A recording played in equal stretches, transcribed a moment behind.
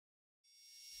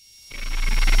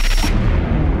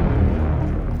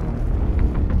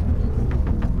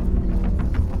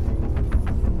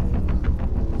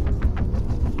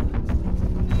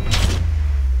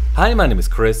Hi, my name is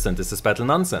Chris and this is Battle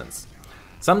Nonsense.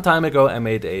 Some time ago I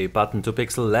made a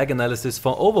button-to-pixel lag analysis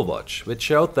for Overwatch, which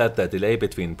showed that the delay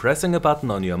between pressing a button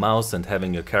on your mouse and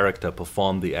having your character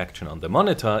perform the action on the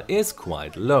monitor is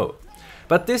quite low.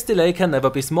 But this delay can never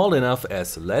be small enough,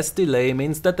 as less delay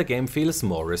means that the game feels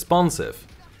more responsive.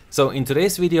 So in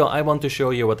today's video I want to show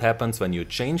you what happens when you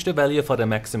change the value for the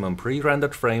maximum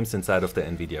pre-rendered frames inside of the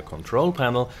Nvidia control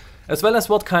panel, as well as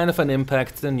what kind of an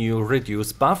impact the new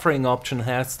reduce buffering option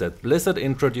has that Blizzard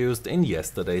introduced in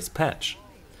yesterday's patch.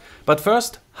 But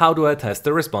first, how do I test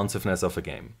the responsiveness of a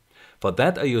game? For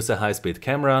that I use a high-speed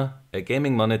camera, a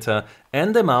gaming monitor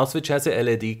and a mouse which has a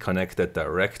LED connected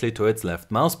directly to its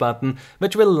left mouse button,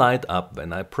 which will light up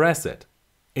when I press it.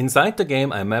 Inside the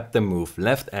game I map the move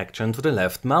left action to the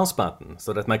left mouse button,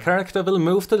 so that my character will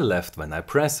move to the left when I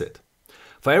press it.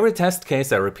 For every test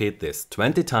case I repeat this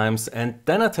 20 times and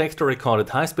then I take the recorded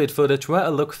high-speed footage where I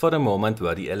look for the moment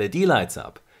where the LED lights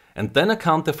up. And then I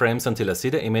count the frames until I see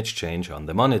the image change on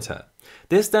the monitor.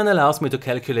 This then allows me to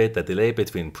calculate the delay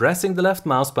between pressing the left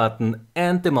mouse button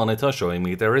and the monitor showing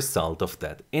me the result of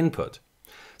that input.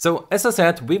 So as I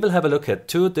said, we will have a look at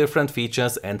two different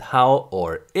features and how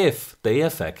or if they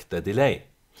affect the delay.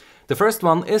 The first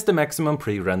one is the maximum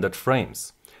pre-rendered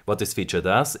frames. What this feature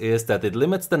does is that it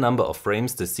limits the number of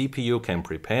frames the CPU can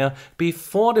prepare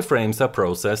before the frames are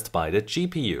processed by the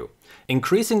GPU.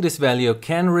 Increasing this value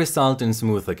can result in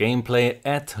smoother gameplay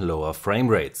at lower frame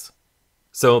rates.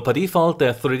 So by default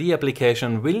the 3D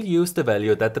application will use the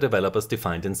value that the developers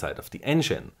defined inside of the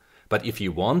engine. But if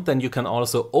you want, then you can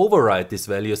also override this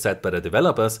value set by the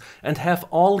developers and have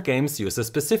all games use a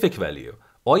specific value.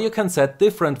 Or you can set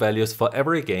different values for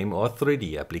every game or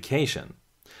 3D application.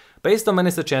 Based on many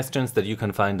suggestions that you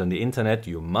can find on the internet,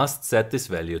 you must set this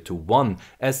value to 1,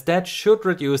 as that should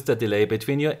reduce the delay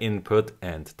between your input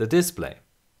and the display.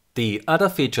 The other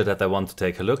feature that I want to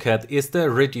take a look at is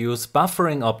the reduce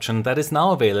buffering option that is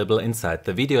now available inside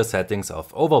the video settings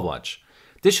of Overwatch.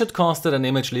 This should cause that an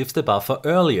image leaves the buffer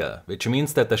earlier, which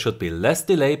means that there should be less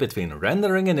delay between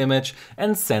rendering an image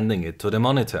and sending it to the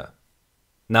monitor.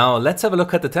 Now let's have a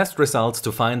look at the test results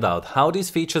to find out how these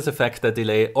features affect the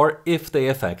delay or if they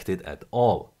affect it at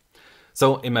all.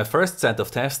 So in my first set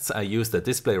of tests I used a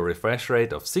display refresh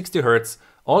rate of 60 Hz,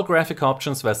 all graphic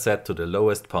options were set to the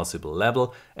lowest possible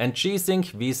level and G-Sync,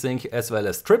 V-Sync as well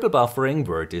as triple buffering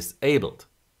were disabled.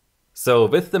 So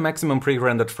with the maximum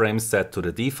pre-rendered frames set to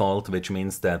the default, which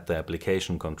means that the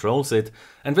application controls it,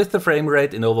 and with the frame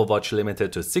rate in Overwatch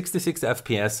limited to 66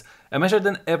 FPS, I measured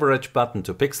an average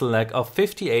button-to-pixel lag of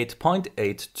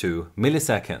 58.82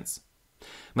 milliseconds.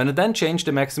 When I then changed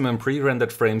the maximum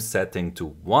pre-rendered frames setting to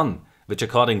 1, which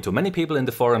according to many people in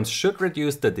the forums should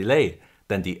reduce the delay,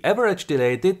 then the average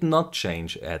delay did not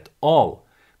change at all,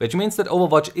 which means that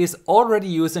Overwatch is already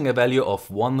using a value of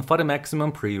 1 for the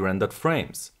maximum pre-rendered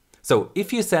frames. So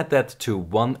if you set that to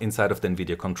 1 inside of the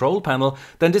Nvidia control panel,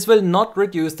 then this will not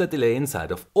reduce the delay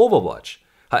inside of Overwatch.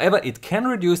 However, it can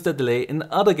reduce the delay in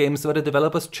other games where the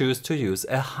developers choose to use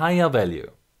a higher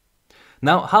value.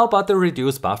 Now how about the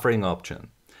reduce buffering option?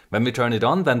 When we turn it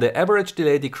on, then the average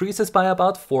delay decreases by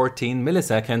about 14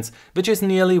 milliseconds, which is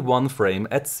nearly 1 frame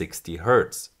at 60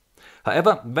 Hz.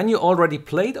 However, when you already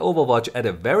played Overwatch at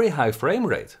a very high frame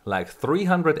rate, like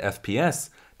 300 FPS,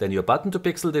 then your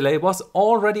button-to-pixel delay was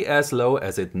already as low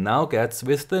as it now gets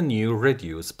with the new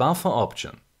reduce buffer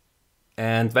option.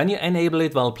 And when you enable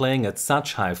it while playing at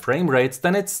such high frame rates,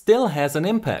 then it still has an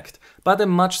impact, but a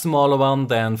much smaller one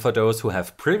than for those who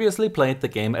have previously played the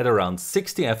game at around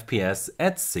 60 FPS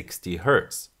at 60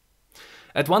 Hz.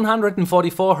 At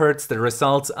 144 Hz the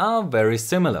results are very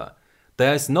similar.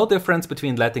 There is no difference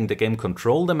between letting the game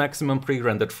control the maximum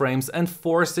pre-rendered frames and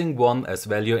forcing 1 as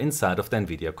value inside of the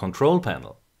Nvidia control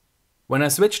panel. When I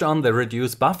switched on the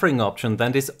reduce buffering option,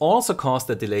 then this also caused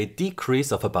a delay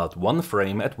decrease of about 1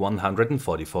 frame at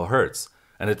 144 Hz.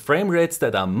 And at frame rates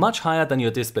that are much higher than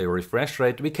your display refresh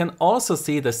rate, we can also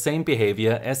see the same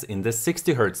behavior as in the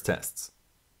 60 Hz tests.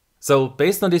 So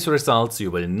based on these results, you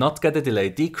will not get a delay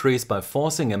decrease by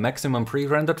forcing a maximum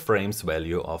pre-rendered frames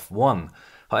value of 1.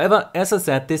 However, as I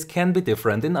said, this can be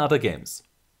different in other games.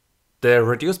 The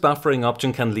reduce buffering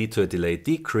option can lead to a delay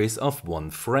decrease of 1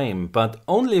 frame, but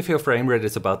only if your frame rate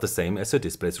is about the same as your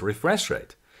display's refresh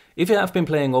rate. If you have been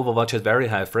playing Overwatch at very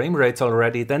high frame rates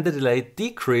already, then the delay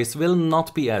decrease will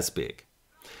not be as big.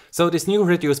 So this new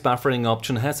reduce buffering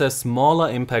option has a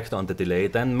smaller impact on the delay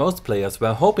than most players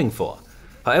were hoping for.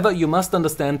 However, you must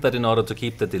understand that in order to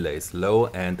keep the delays low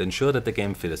and ensure that the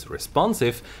game feels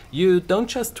responsive, you don't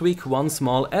just tweak one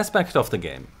small aspect of the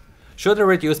game. Sure, the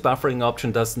reduce buffering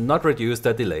option does not reduce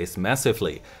the delays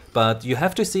massively, but you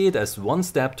have to see it as one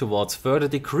step towards further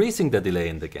decreasing the delay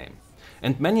in the game.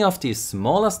 And many of these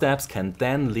smaller steps can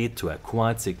then lead to a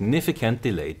quite significant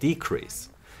delay decrease.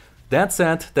 That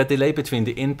said, the delay between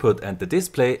the input and the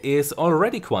display is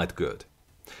already quite good.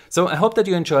 So I hope that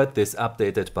you enjoyed this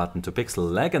updated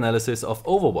button-to-pixel lag analysis of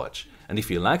Overwatch, and if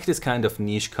you like this kind of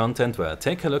niche content where I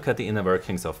take a look at the inner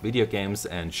workings of video games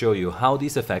and show you how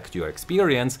these affect your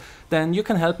experience, then you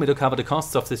can help me to cover the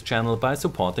costs of this channel by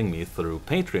supporting me through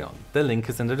Patreon. The link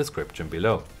is in the description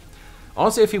below.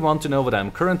 Also, if you want to know what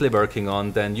I'm currently working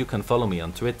on, then you can follow me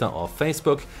on Twitter or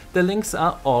Facebook. The links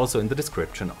are also in the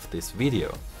description of this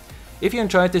video. If you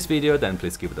enjoyed this video, then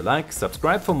please give it a like,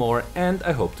 subscribe for more, and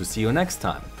I hope to see you next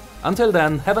time. Until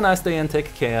then, have a nice day and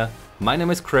take care. My name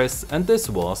is Chris, and this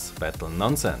was Battle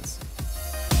Nonsense.